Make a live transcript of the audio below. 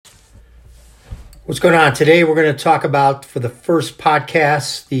What's going on today? We're going to talk about, for the first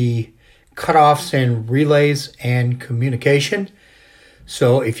podcast, the cutoffs and relays and communication.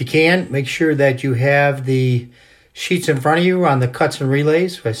 So if you can, make sure that you have the sheets in front of you on the cuts and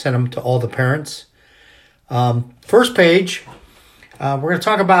relays. I sent them to all the parents. First page, we're going to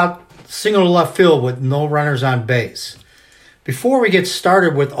talk about single to left field with no runners on base. Before we get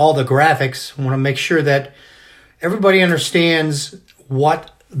started with all the graphics, I want to make sure that everybody understands what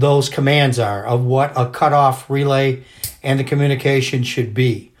those commands are, of what a cutoff, relay, and the communication should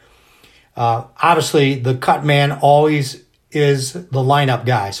be. Obviously, the cut man always is the lineup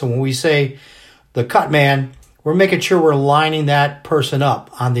guy. So when we say the cut man, we're making sure we're lining that person up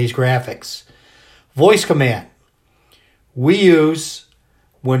on these graphics. Voice command, we use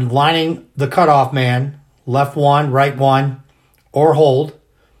when lining the cutoff man, left one, right one, or hold,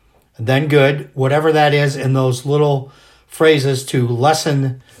 then good, whatever that is in those little phrases to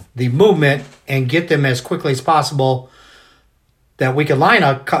lessen the movement and get them as quickly as possible that we can line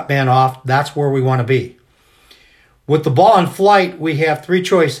a cut man off. That's where we want to be. With the ball in flight, we have three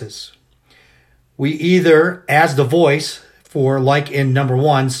choices. We either, as the voice for like in number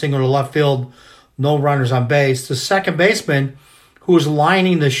one, single to left field, no runners on base, the second baseman who's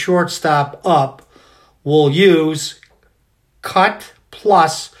lining the shortstop up will use cut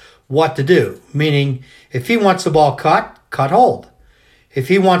plus what to do. Meaning, if he wants the ball cut hold. If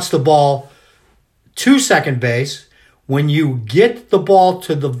he wants the ball to second base, when you get the ball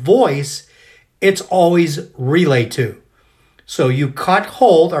to the voice, it's always relay to. So you cut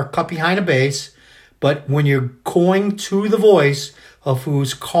hold or cut behind a base, but when you're going to the voice of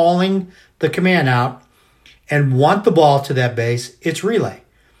who's calling the command out and want the ball to that base, it's relay.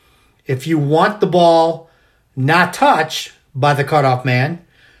 If you want the ball not touched by the cutoff man,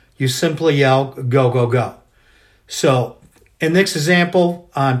 you simply yell, go, go, go. So in this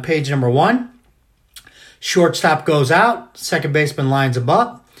example on page number one, shortstop goes out, second baseman lines him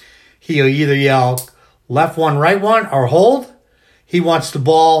up. He'll either yell left one, right one, or hold. He wants the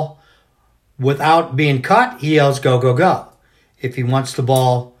ball without being cut, he yells go, go, go. If he wants the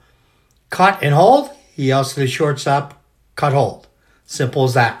ball cut and hold, he yells to the shortstop, cut, hold. Simple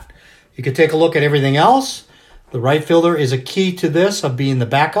as that. You can take a look at everything else. The right fielder is a key to this of being the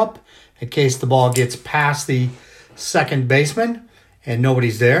backup in case the ball gets past the second baseman and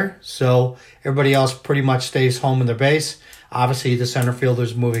nobody's there. So everybody else pretty much stays home in their base. Obviously, the center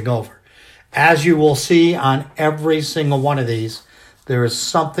fielder's moving over. As you will see on every single one of these, there is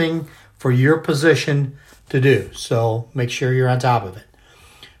something for your position to do. So make sure you're on top of it.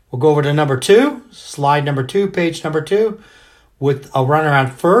 We'll go over to number two, slide number two, page number two, with a runner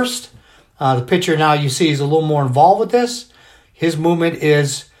on first. The pitcher now you see is a little more involved with this. His movement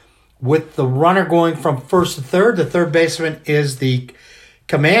is with the runner going from first to third. The third baseman is the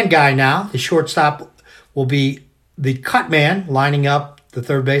command guy now. The shortstop will be the cut man lining up. The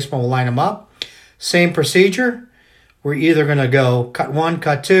third baseman will line him up. Same procedure. We're either going to go cut one,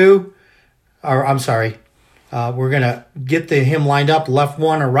 cut two, or we're going to get him lined up left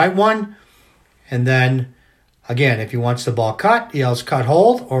one or right one. And then, again, if he wants the ball cut, he yells cut,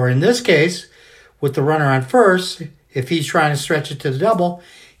 hold. Or in this case, with the runner on first, if he's trying to stretch it to the double,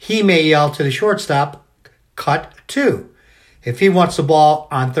 he may yell to the shortstop, cut two. If he wants the ball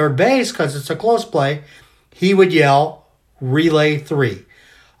on third base because it's a close play, he would yell relay three.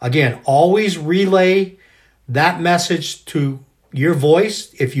 Again, always relay that message to your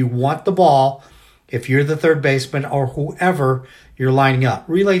voice if you want the ball, if you're the third baseman or whoever you're lining up.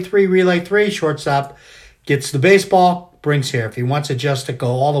 Relay three, shortstop gets the baseball, brings here. If he wants it just to go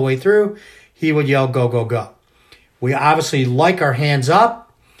all the way through, he would yell go, go, go. We obviously like our hands up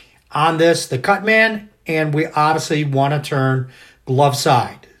on this, the cut man, and we obviously want to turn glove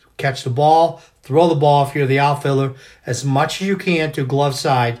side. Catch the ball, throw the ball if you're the outfielder as much as you can to glove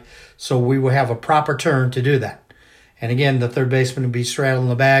side so we will have a proper turn to do that. And again, the third baseman will be straddling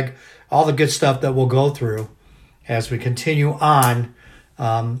the bag, all the good stuff that we'll go through as we continue on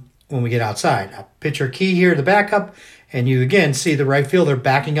when we get outside. A pitcher key here, the backup, and you again see the right fielder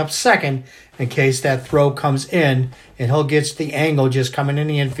backing up second in case that throw comes in, and he'll get the angle just coming in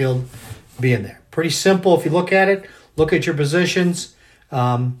the infield, being there. Pretty simple if you look at it. Look at your positions.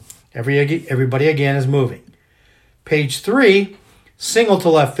 Everybody again is moving. Page three, single to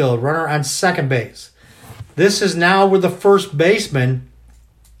left field, runner on second base. This is now where the first baseman,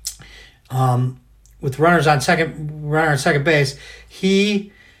 with runner on second base,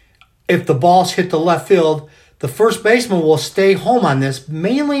 if the ball's hit the left field, the first baseman will stay home on this,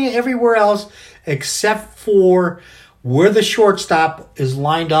 mainly everywhere else except for where the shortstop is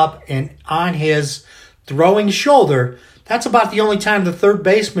lined up and on his throwing shoulder. That's about the only time the third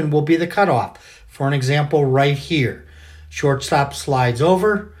baseman will be the cutoff. For an example, right here. Shortstop slides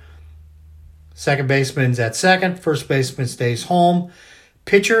over. Second baseman's at second. First baseman stays home.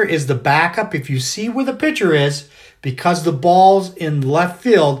 Pitcher is the backup. If you see where the pitcher is, because the ball's in left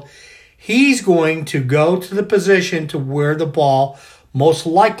field, he's going to go to the position to where the ball most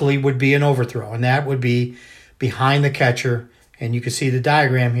likely would be an overthrow, and that would be behind the catcher, and you can see the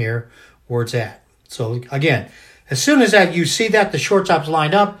diagram here where it's at. So again, as soon as that you see that the shortstop's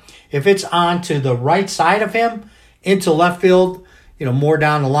lined up, if it's on to the right side of him, into left field, more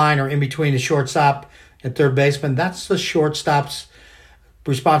down the line or in between the shortstop and third baseman, that's the shortstop's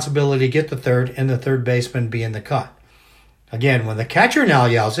responsibility to get the third, and the third baseman be in the cut. Again, when the catcher now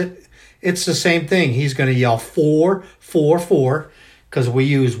yells it, it's the same thing. He's going to yell 4, 4, 4, because we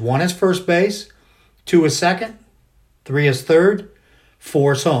use 1 as first base, 2 as second, 3 as third,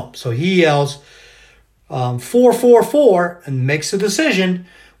 4 as home. So he yells 4, 4, 4 and makes a decision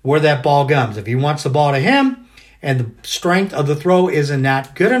where that ball comes. If he wants the ball to him and the strength of the throw isn't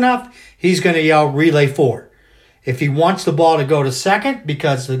that good enough, he's going to yell relay 4. If he wants the ball to go to second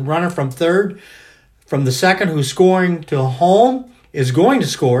because the runner from third, from the second who's scoring to home is going to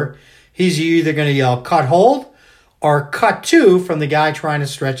score, he's either going to yell cut hold or cut 2 from the guy trying to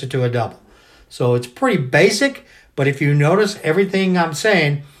stretch it to a double. So it's pretty basic, but if you notice everything I'm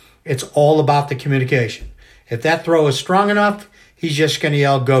saying, it's all about the communication. If that throw is strong enough, he's just going to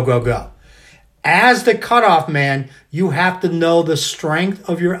yell go, go, go. As the cutoff man, you have to know the strength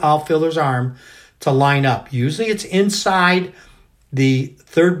of your outfielder's arm to line up. Usually it's inside the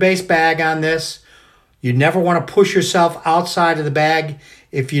third base bag on this. You never want to push yourself outside of the bag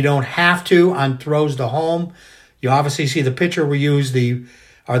if you don't have to on throws to home. You obviously see the pitcher will use the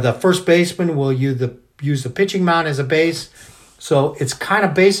first baseman will use the pitching mound as a base. So it's kind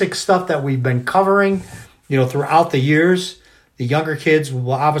of basic stuff that we've been covering, throughout the years. The younger kids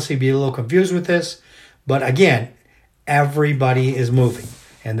will obviously be a little confused with this, but again, everybody is moving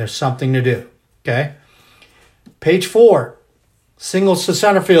and there's something to do. Okay. Page 4, singles to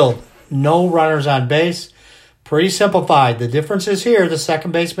center field, no runners on base. Pretty simplified. The difference is here, the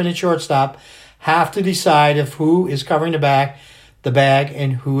second baseman and shortstop have to decide if who is covering the bag,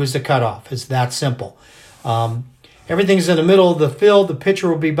 and who is the cutoff. It's that simple. Everything's in the middle of the field. The pitcher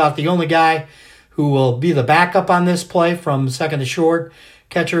will be about the only guy who will be the backup on this play from second to short.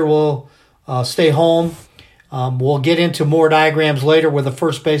 Catcher will stay home. We'll get into more diagrams later with the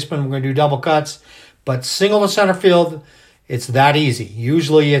first baseman. We're going to do double cuts. But single to center field, it's that easy.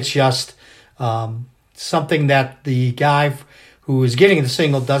 Usually it's just something that the guy who is getting the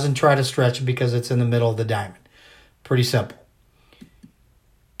single doesn't try to stretch because it's in the middle of the diamond. Pretty simple.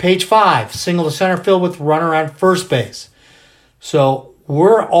 Page 5, single to center field with runner on first base. So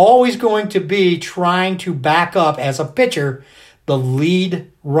we're always going to be trying to back up as a pitcher the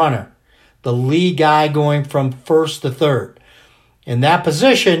lead runner, the lead guy going from first to third. In that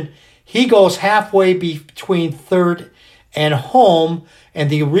position, he goes halfway between third and home. And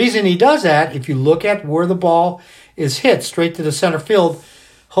the reason he does that, if you look at where the ball is hit straight to the center field,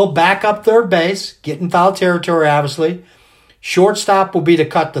 he'll back up third base, get in foul territory, obviously. Shortstop will be to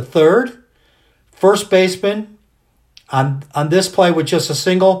cut the third. First baseman on this play with just a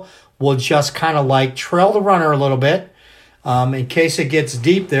single will just kind of like trail the runner a little bit in case it gets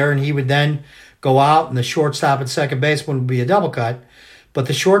deep there, and he would then go out, and the shortstop and second baseman would be a double cut. But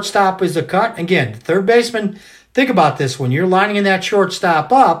the shortstop is the cut. Again, third baseman, think about this. When you're lining in that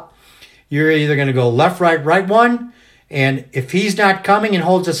shortstop up, you're either going to go left, right one, and if he's not coming and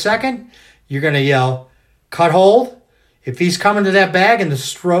holds a second, you're going to yell cut hold. If he's coming to that bag and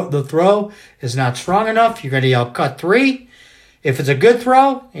the throw is not strong enough, you're going to yell cut 3. If it's a good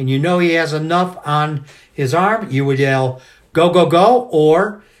throw and you know he has enough on his arm, you would yell go, go, go.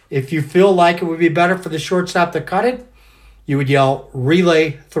 Or if you feel like it would be better for the shortstop to cut it, you would yell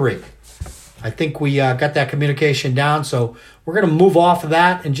relay 3. I think we got that communication down. So we're going to move off of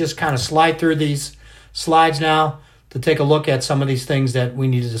that and just kind of slide through these slides now to take a look at some of these things that we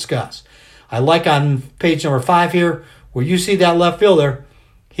need to discuss. I like on page number 5 here, where you see that left fielder,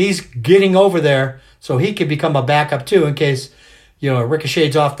 he's getting over there so he could become a backup too in case, it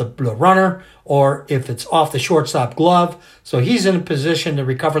ricochets off the runner or if it's off the shortstop glove. So he's in a position to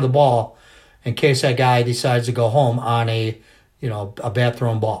recover the ball in case that guy decides to go home on a bad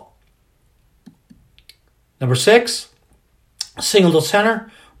thrown ball. Number 6, single to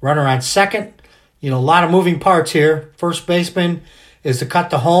center, runner on second. A lot of moving parts here. First baseman is to cut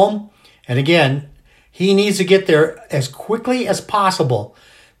to home. And again, he needs to get there as quickly as possible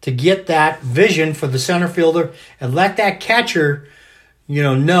to get that vision for the center fielder and let that catcher,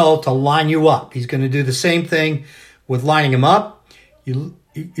 know to line you up. He's going to do the same thing with lining him up.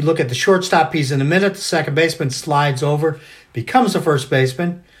 you look at the shortstop, he's in the middle. The second baseman slides over, becomes the first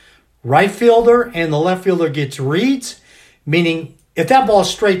baseman. Right fielder and the left fielder gets reads, meaning if that ball is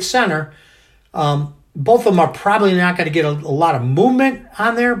straight center, both of them are probably not going to get a lot of movement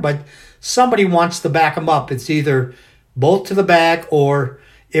on there, but somebody wants to back them up. It's either both to the bag, or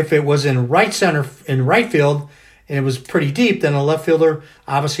if it was in right center, in right field, and it was pretty deep, then a left fielder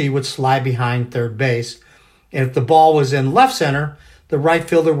obviously would slide behind third base. And if the ball was in left center, the right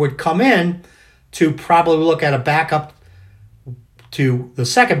fielder would come in to probably look at a backup to the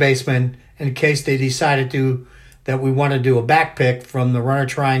second baseman in case they decided that we want to do a back pick from the runner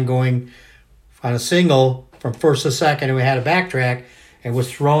trying going on a single from first to second, and we had a backtrack and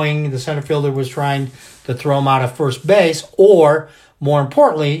the center fielder was trying to throw him out of first base, or more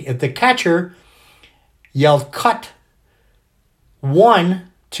importantly, if the catcher yelled cut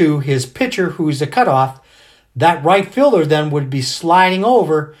one to his pitcher who's the cutoff, that right fielder then would be sliding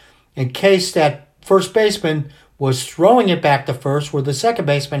over in case that first baseman was throwing it back to first where the second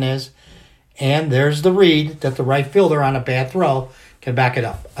baseman is, and there's the read that the right fielder on a bad throw can back it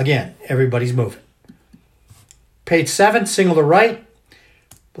up. Again, everybody's moving. Page 7, single to right.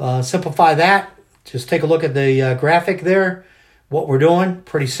 Simplify that. Just take a look at the graphic there. What we're doing,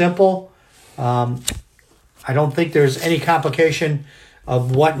 pretty simple. I don't think there's any complication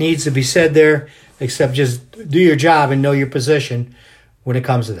of what needs to be said there, except just do your job and know your position when it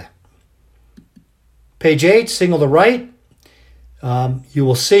comes to that. Page 8, single to right. You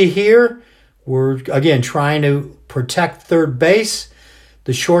will see here, we're, again, trying to protect third base.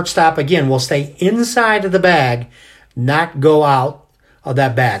 The shortstop, again, will stay inside of the bag, not go out of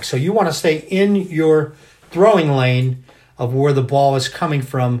that bag. So you want to stay in your throwing lane of where the ball is coming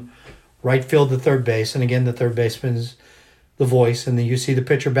from, right field to third base. And again, the third baseman is the voice, and then you see the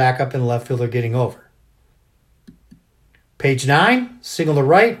pitcher back up and the left fielder getting over. Page 9, single to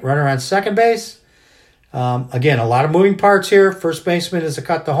right, runner on second base. Again, a lot of moving parts here. First baseman is a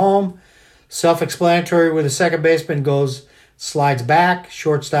cut to home. Self-explanatory where the second baseman slides back.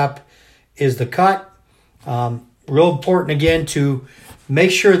 Shortstop is the cut. Real important, again, to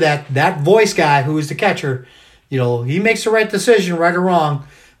make sure that voice guy who is the catcher, he makes the right decision, right or wrong,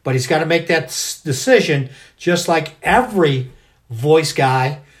 but he's got to make that decision just like every voice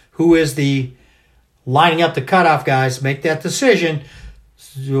guy who is the lining up the cutoff guys make that decision.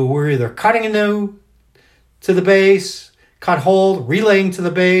 So we're either cutting to the base, cut hold, relaying to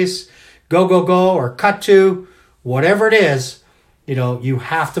the base, go, or cut to, whatever it is, you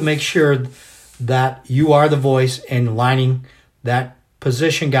have to make sure that you are the voice and lining that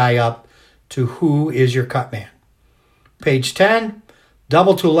position guy up to who is your cut man. Page 10,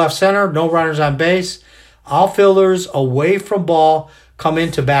 double to left center, no runners on base. Outfielders away from ball come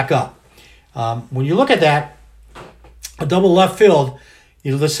in to back up. When you look at that, a double left field,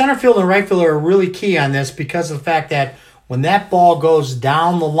 the center field and right fielder are really key on this because of the fact that when that ball goes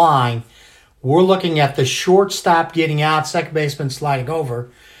down the line, we're looking at the shortstop getting out, second baseman sliding over.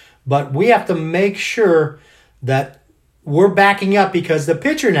 But we have to make sure that we're backing up because the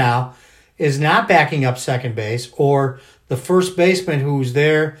pitcher now is not backing up second base, or the first baseman who's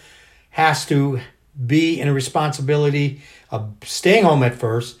there has to be in a responsibility of staying home at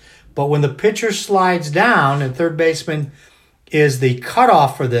first. But when the pitcher slides down and third baseman is the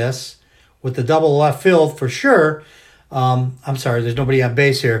cutoff for this with the double left field for sure. I'm sorry, there's nobody on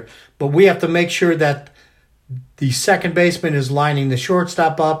base here. But we have to make sure that the second baseman is lining the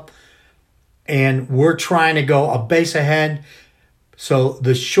shortstop up and we're trying to go a base ahead. So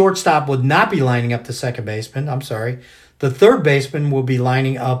the shortstop would not be lining up the second baseman. I'm sorry. The third baseman will be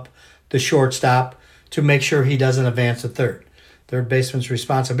lining up the shortstop to make sure he doesn't advance to third. Third baseman's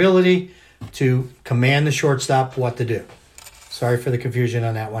responsibility to command the shortstop what to do. Sorry for the confusion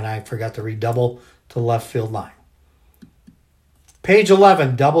on that one. I forgot to read double to left field line. Page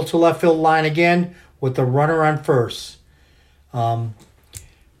 11, double to left field line again with the runner on first.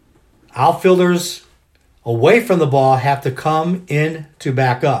 Outfielders away from the ball have to come in to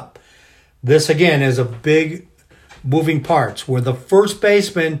back up. This, again, is a big moving parts where the first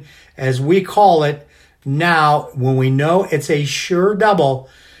baseman, as we call it now, when we know it's a sure double,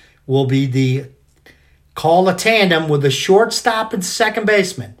 will be call a tandem with the shortstop and second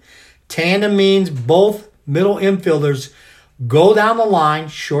baseman. Tandem means both middle infielders go down the line.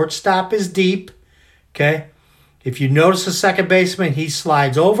 Shortstop is deep. Okay. If you notice the second baseman, he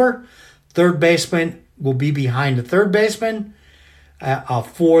slides over. Third baseman will be behind the third baseman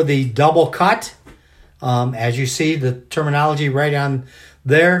for the double cut. As you see, the terminology right on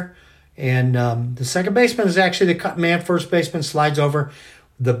there. And the second baseman is actually the cut man. First baseman slides over.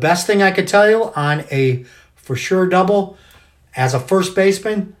 The best thing I could tell you on a for sure double, As a first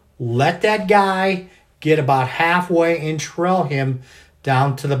baseman, let that guy get about halfway and trail him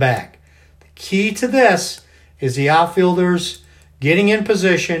down to the bag. The key to this is the outfielders getting in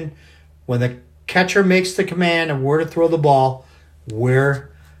position when the catcher makes the command of where to throw the ball,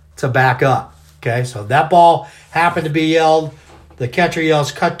 where to back up. Okay, so that ball happened to be yelled. The catcher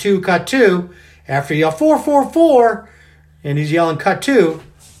yells, cut two, cut two. After you yell 4, 4, 4, and he's yelling cut two,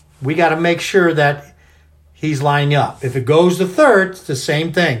 we got to make sure that he's lining up. If it goes to third, it's the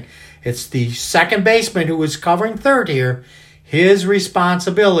same thing. It's the second baseman who is covering third here. His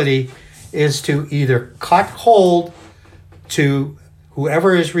responsibility is to either cut hold to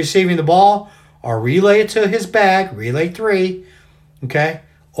whoever is receiving the ball or relay it to his bag, relay 3, okay,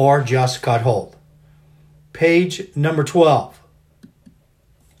 or just cut hold. Page number 12.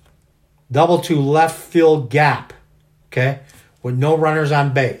 Double to left field gap, okay, with no runners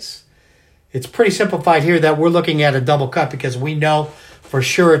on base. It's pretty simplified here that we're looking at a double cut because we know for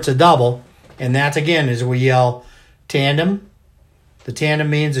sure it's a double. And that's, again, is we yell tandem. The tandem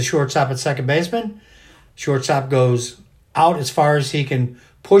means the shortstop and second baseman. Shortstop goes out as far as he can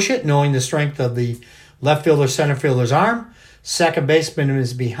push it, knowing the strength of the left fielder, center fielder's arm. Second baseman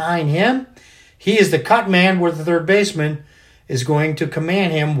is behind him. He is the cut man where the third baseman is going to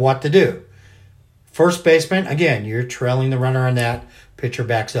command him what to do. First baseman, again, you're trailing the runner on that. Pitcher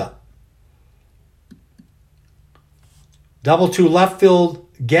backs up. Double to left field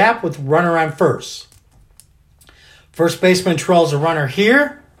gap with runner on first. First baseman trails a runner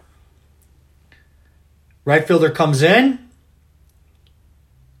here. Right fielder comes in.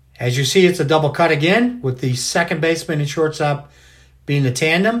 As you see, it's a double cut again with the second baseman and shortstop being the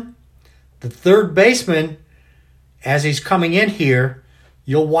tandem. The third baseman, as he's coming in here,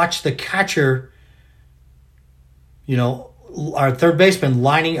 you'll watch the catcher, our third baseman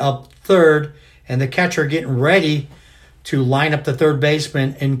lining up third and the catcher getting ready to line up the third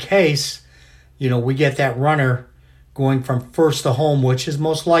baseman in case, we get that runner going from first to home, which is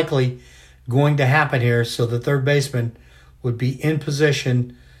most likely going to happen here. So the third baseman would be in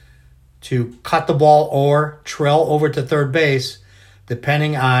position to cut the ball or trail over to third base,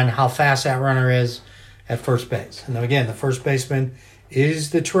 depending on how fast that runner is at first base. And then again, the first baseman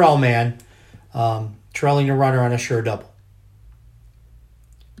is the trail man, trailing your runner on a sure double.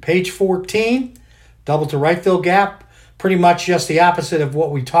 Page 14, double to right field gap. Pretty much just the opposite of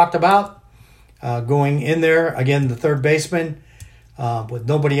what we talked about. Going in there, again, the third baseman with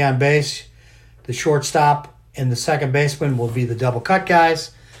nobody on base. The shortstop and the second baseman will be the double cut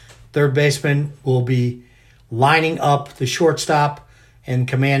guys. Third baseman will be lining up the shortstop and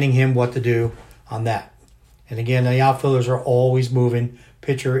commanding him what to do on that. And again, the outfielders are always moving.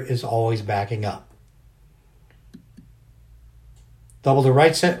 Pitcher is always backing up. Double to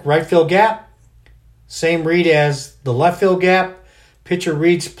right field gap. Same read as the left field gap. Pitcher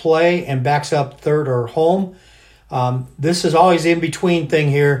reads play and backs up third or home. This is always in between thing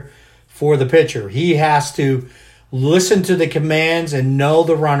here for the pitcher. He has to listen to the commands and know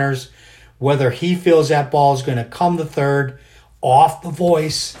the runners, whether he feels that ball is going to come to third off the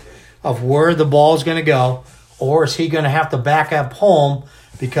voice of where the ball is going to go, or is he going to have to back up home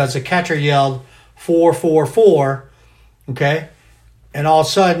because the catcher yelled 4, 4, 4, okay? And all of a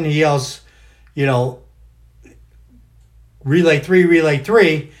sudden he yells, relay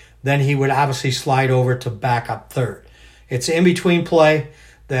 3, then he would obviously slide over to back up third. It's in between play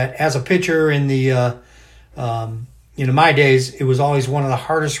that as a pitcher in the my days, it was always one of the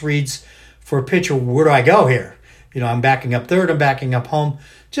hardest reads for a pitcher. Where do I go here? I'm backing up third, I'm backing up home.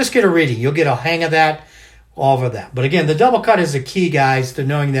 Just get a reading. You'll get a hang of that, all of that. But again, the double cut is the key, guys, to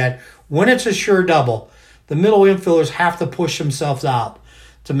knowing that when it's a sure double, the middle infielders have to push themselves out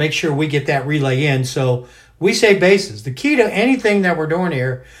to make sure we get that relay in. So we save bases. The key to anything that we're doing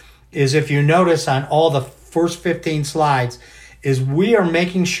here is, if you notice on all the first 15 slides, is we are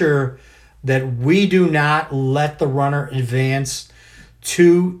making sure that we do not let the runner advance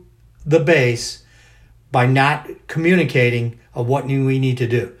to the base by not communicating of what we need to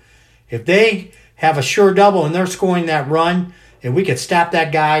do. If they have a sure double and they're scoring that run and we could stop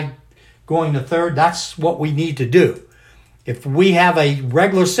that guy going to third, that's what we need to do. If we have a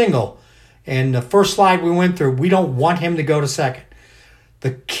regular single and the first slide we went through, we don't want him to go to second.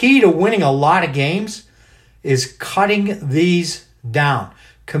 The key to winning a lot of games is cutting these down.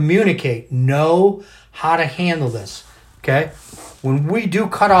 Communicate. Know how to handle this. Okay? When we do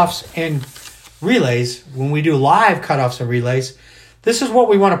cutoffs and relays, when we do live cutoffs and relays, this is what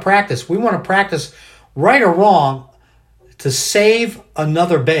we want to practice. We want to practice right or wrong to save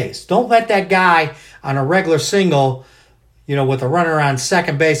another base. Don't let that guy on a regular single, with a runner on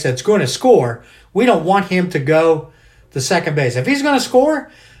second base that's going to score. We don't want him to go to second base. If he's going to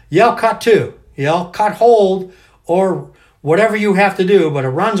score, yell cut two. Yell cut hold or whatever you have to do, but a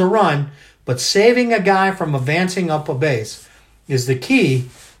run's a run. But saving a guy from advancing up a base is the key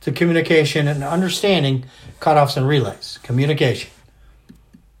to communication and understanding cutoffs and relays. Communication.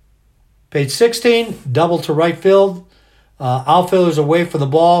 Page 16, double to right field. Outfielders away from the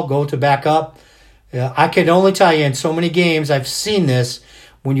ball, go to back up. I can only tell you in so many games I've seen this,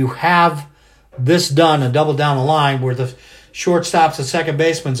 when you have this done, a double down the line where the shortstops and second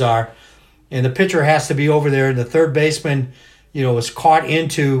basemen are, and the pitcher has to be over there, and the third baseman, is caught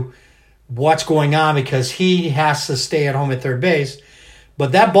into what's going on because he has to stay at home at third base.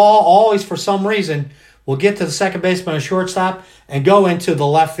 But that ball always, for some reason, will get to the second baseman or shortstop and go into the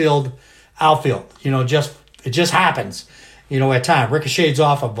left field, outfield. It just happens. At times, ricochets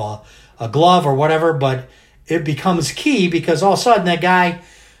off of a glove or whatever, but it becomes key because all of a sudden that guy,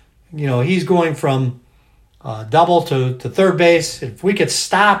 he's going from double to third base. If we could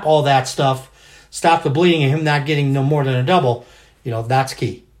stop all that stuff, stop the bleeding and him not getting no more than a double, that's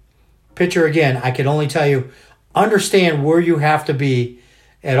key. Pitcher, again, I can only tell you, understand where you have to be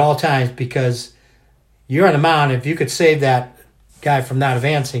at all times because you're on the mound. If you could save that guy from not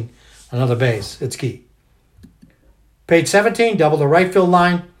advancing another base, it's key. Page 17, double the right field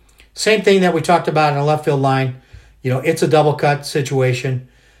line. Same thing that we talked about in the left field line. It's a double cut situation.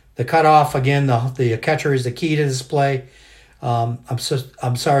 The cutoff, again, the catcher is the key to this play. I'm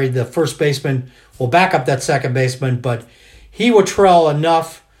sorry, the first baseman will back up that second baseman, but he will trail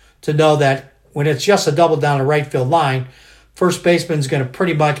enough to know that when it's just a double down the right field line, first baseman's going to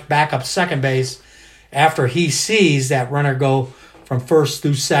pretty much back up second base after he sees that runner go from first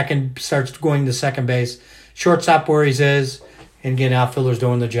through second, starts going to second base, shortstop where he is, and again, outfielders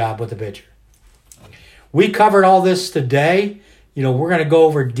doing the job with the pitcher. We covered all this today. We're going to go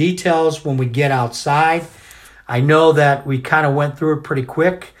over details when we get outside. I know that we kind of went through it pretty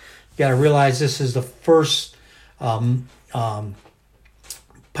quick. You got to realize this is the first podcast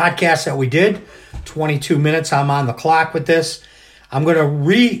that we did. 22 minutes. I'm on the clock with this. I'm going to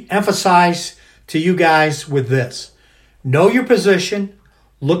re-emphasize to you guys with this. Know your position.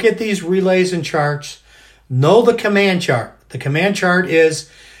 Look at these relays and charts. Know the command chart. The command chart is,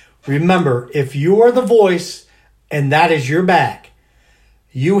 remember, if you are the voice and that is your back,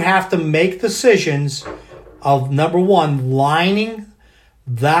 you have to make decisions of, number one, lining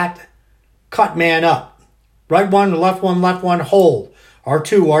that cut man up. Right one, left one, hold.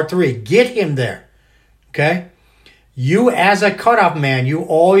 R2, R3. Get him there. Okay? You, as a cutoff man, you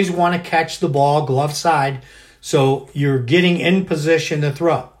always want to catch the ball glove side so you're getting in position to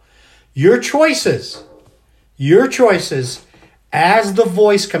throw. Your choices as the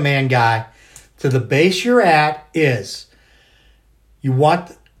voice command guy to the base you're at is you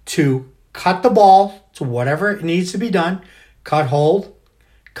want to cut the ball to whatever it needs to be done, cut hold,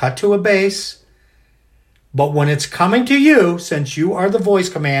 cut to a base. But when it's coming to you, since you are the voice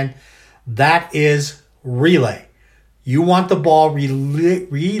command, that is relay. You want the ball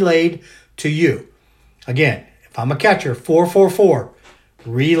relayed to you. Again, if I'm a catcher, 4-4-4,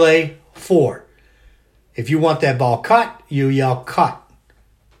 relay 4. If you want that ball cut, you yell cut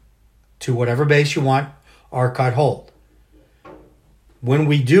to whatever base you want or cut hold. When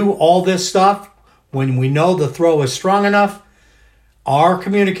we do all this stuff, when we know the throw is strong enough, our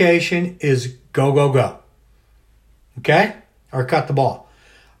communication is go, go, go. Okay? Or cut the ball.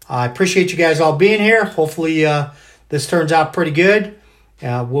 I appreciate you guys all being here. Hopefully this turns out pretty good.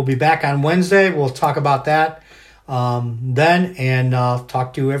 We'll be back on Wednesday. We'll talk about that then, and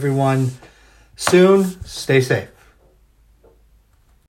talk to everyone soon. Stay safe.